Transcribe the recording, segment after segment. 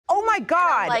my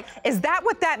God. Like, is that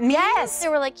what that means? Yes. They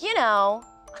were like, you know,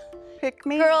 pick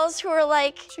me. Girls who are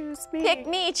like, choose me. Pick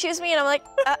me, choose me. And I'm like,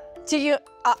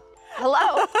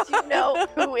 hello? Do you know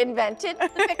who invented the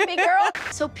pick me girl?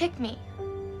 So pick me.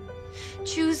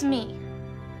 Choose me.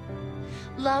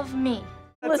 Love me.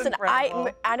 That's Listen, incredible.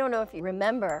 I don't know if you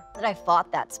remember that I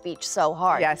fought that speech so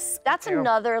hard. Yes, That's me too.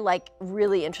 another like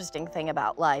really interesting thing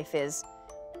about life is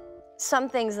some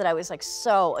things that I was like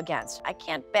so against. I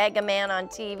can't beg a man on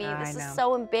TV. This is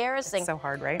so embarrassing. It's so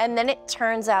hard, right? And then it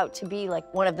turns out to be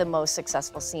like one of the most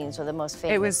successful scenes or the most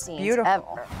famous scenes beautiful.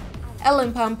 ever.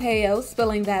 Ellen Pompeo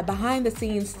spilling that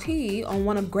behind-the-scenes tea on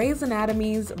one of Grey's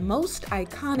Anatomy's most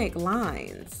iconic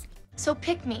lines. So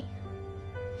pick me.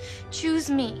 Choose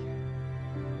me.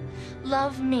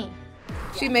 Love me.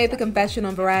 She made the confession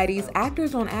on Variety's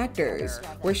Actors on Actors,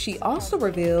 where she also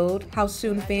revealed how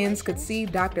soon fans could see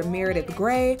Dr. Meredith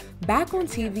Grey back on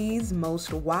TV's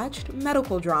most watched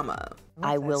medical drama.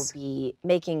 I will be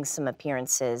making some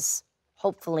appearances,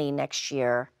 hopefully next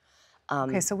year.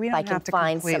 Okay, so we don't have to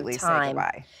completely say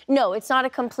goodbye. No, it's not a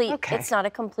complete. Okay. It's not a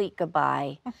complete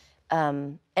goodbye.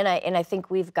 And I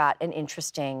think we've got an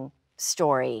interesting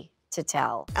story to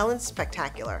tell. Ellen's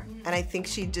spectacular, and I think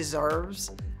she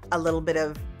deserves a little bit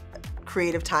of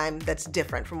creative time that's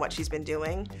different from what she's been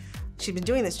doing. She's been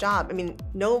doing this job. I mean,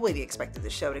 nobody expected the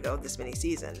show to go this many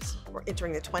seasons. We're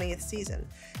entering the 20th season.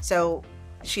 So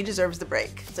she deserves the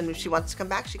break. And if she wants to come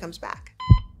back, she comes back.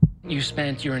 You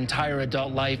spent your entire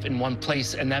adult life in one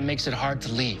place, and that makes it hard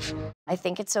to leave. I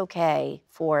think it's okay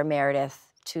for Meredith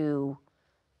to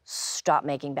stop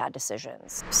making bad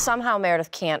decisions. Somehow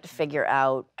Meredith can't figure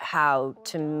out how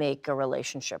to make a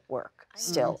relationship work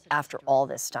still after all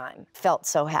this time. Felt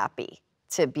so happy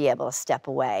to be able to step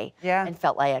away and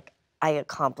felt like I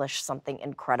accomplished something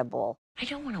incredible. I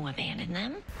don't want to abandon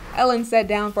them. Ellen sat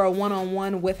down for a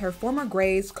one-on-one with her former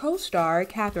Grey's co-star,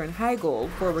 Katherine Heigl,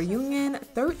 for a reunion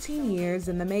 13 years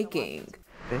in the making.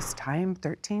 This time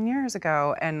 13 years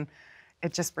ago, and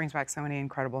it just brings back so many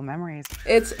incredible memories.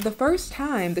 It's the first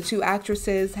time the two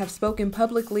actresses have spoken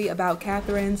publicly about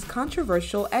Katherine's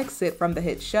controversial exit from the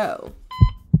hit show.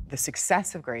 The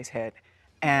success of Grey's hit,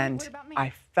 and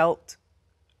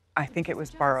I think it was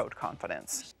borrowed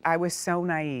confidence. I was so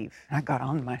naive. I got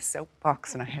on my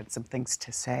soapbox and I had some things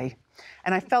to say.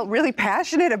 And I felt really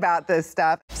passionate about this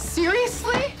stuff.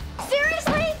 Seriously?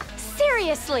 Seriously?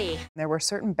 Seriously? There were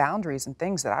certain boundaries and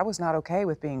things that I was not okay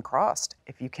with being crossed.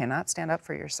 If you cannot stand up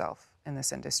for yourself in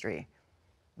this industry,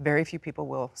 very few people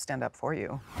will stand up for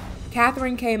you.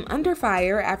 Katherine came under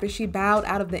fire after she bowed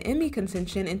out of the Emmy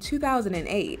contention in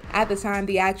 2008. At the time,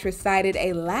 the actress cited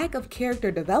a lack of character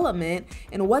development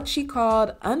and what she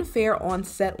called unfair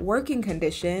on-set working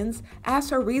conditions as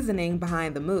her reasoning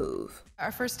behind the move.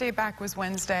 Our first day back was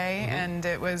Wednesday, and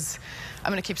it was,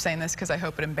 I'm going to keep saying this because I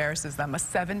hope it embarrasses them, a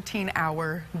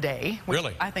 17-hour day,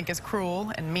 which I think is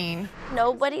cruel and mean.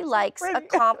 Nobody likes a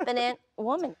confident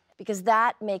woman because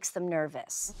that makes them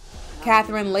nervous.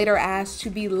 Katherine later asked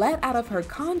to be let out of her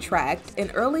contract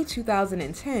in early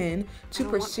 2010 to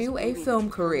pursue a film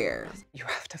career. You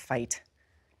have to fight,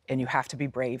 and you have to be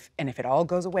brave. And if it all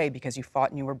goes away because you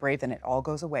fought and you were brave, then it all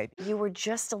goes away. You were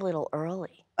just a little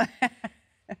early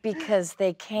because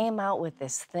they came out with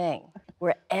this thing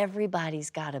where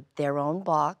everybody's got their own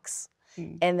box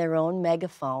and their own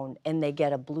megaphone, and they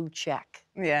get a blue check.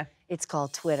 Yeah. It's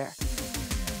called Twitter.